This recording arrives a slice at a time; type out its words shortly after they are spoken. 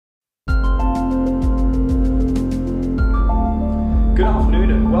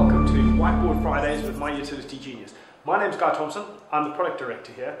afternoon and welcome to Whiteboard Fridays with MyUtilityGenius. My name's Guy Thompson, I'm the product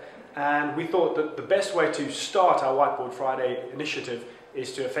director here, and we thought that the best way to start our Whiteboard Friday initiative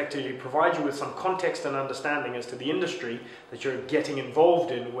is to effectively provide you with some context and understanding as to the industry that you're getting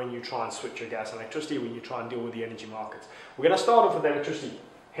involved in when you try and switch your gas and electricity, when you try and deal with the energy markets. We're going to start off with electricity,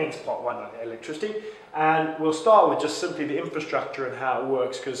 hence part one, electricity, and we'll start with just simply the infrastructure and how it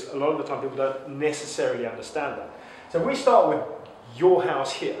works, because a lot of the time people don't necessarily understand that. So we start with your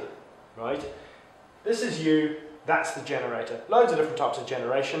house here, right? This is you, that's the generator. Loads of different types of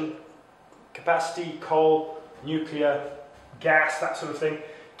generation, capacity, coal, nuclear, gas, that sort of thing.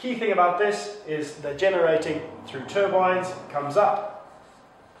 Key thing about this is they're generating through turbines, comes up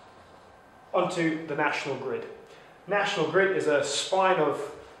onto the national grid. National grid is a spine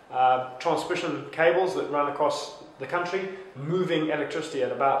of transmission cables that run across the country, moving electricity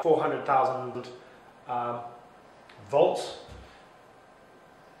at about 400,000 volts.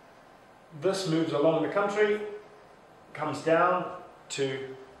 This moves along the country, comes down to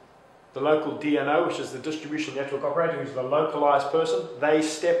the local DNO, which is the distribution network operator, who's the localized person. They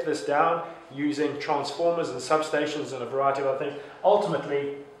step this down using transformers and substations and a variety of other things.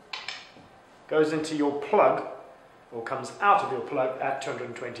 Ultimately, goes into your plug, or comes out of your plug at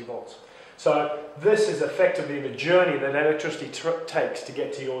 220 volts. So this is effectively the journey that electricity takes to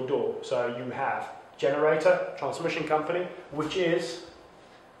get to your door. So you have generator, transmission company, which is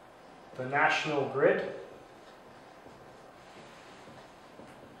the national grid.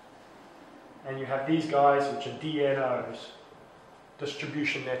 And you have these guys, which are DNOs,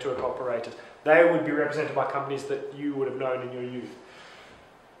 distribution network operators. They would be represented by companies that you would have known in your youth.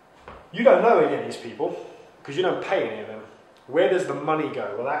 You don't know any of these people, because you don't pay any of them. Where does the money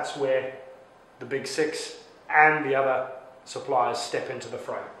go? Well, that's where the big six and the other suppliers step into the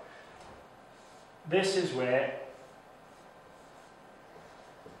fray. This is where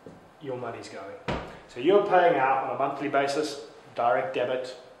your money's going. So you're paying out on a monthly basis, direct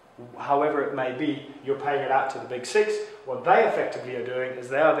debit, however it may be, you're paying it out to the big six. What they effectively are doing is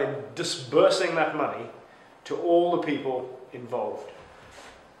they are then disbursing that money to all the people involved.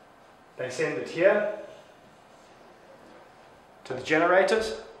 They send it here to the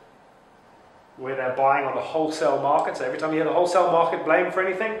generators, where they're buying on the wholesale market. So every time you hear the wholesale market blamed for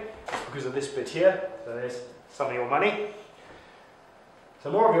anything, it's because of this bit here. So there's some of your money. So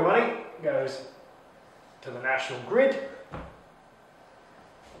more of your money goes to the national grid.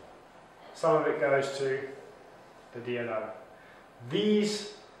 Some of it goes to the DNO.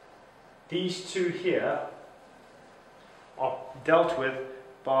 These two here are dealt with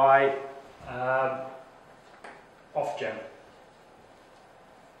by Ofgem.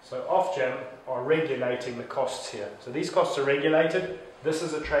 So Ofgem are regulating the costs here. So these costs are regulated. This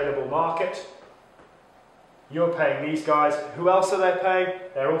is a tradable market. You're paying these guys. Who else are they paying?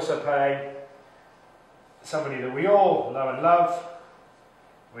 They're also paying somebody that we all know and love,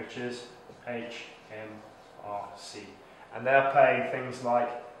 which is HMRC. And they're paying things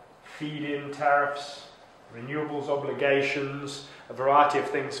like feed-in tariffs, renewables obligations, a variety of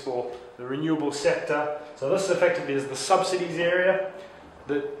things for the renewable sector. So this effectively is the subsidies area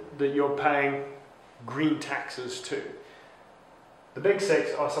that you're paying green taxes to. The big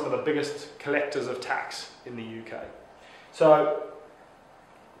six are some of the biggest collectors of tax in the UK. So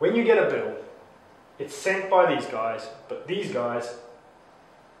when you get a bill, it's sent by these guys, but these guys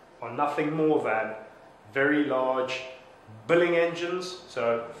are nothing more than very large billing engines.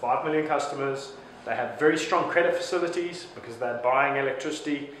 So 5 million customers, they have very strong credit facilities because they're buying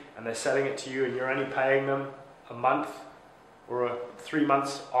electricity and they're selling it to you, and you're only paying them a month or 3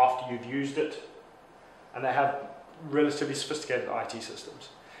 months after you've used it. And they have relatively sophisticated IT systems.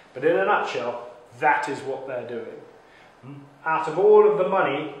 But in a nutshell, that is what they're doing. Out of all of the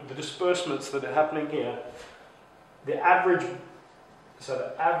money, the disbursements that are happening here, the average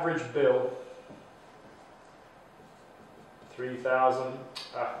bill,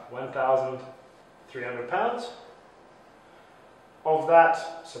 £1,300. Of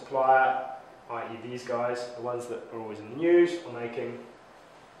that, supplier, i.e. these guys, the ones that are always in the news, are making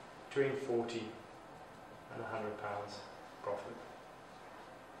between 40 and £100 profit.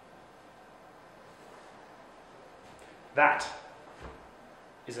 That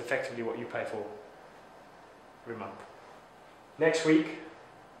is effectively what you pay for every month. Next week,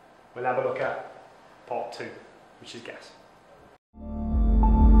 we'll have a look at part 2, which is gas.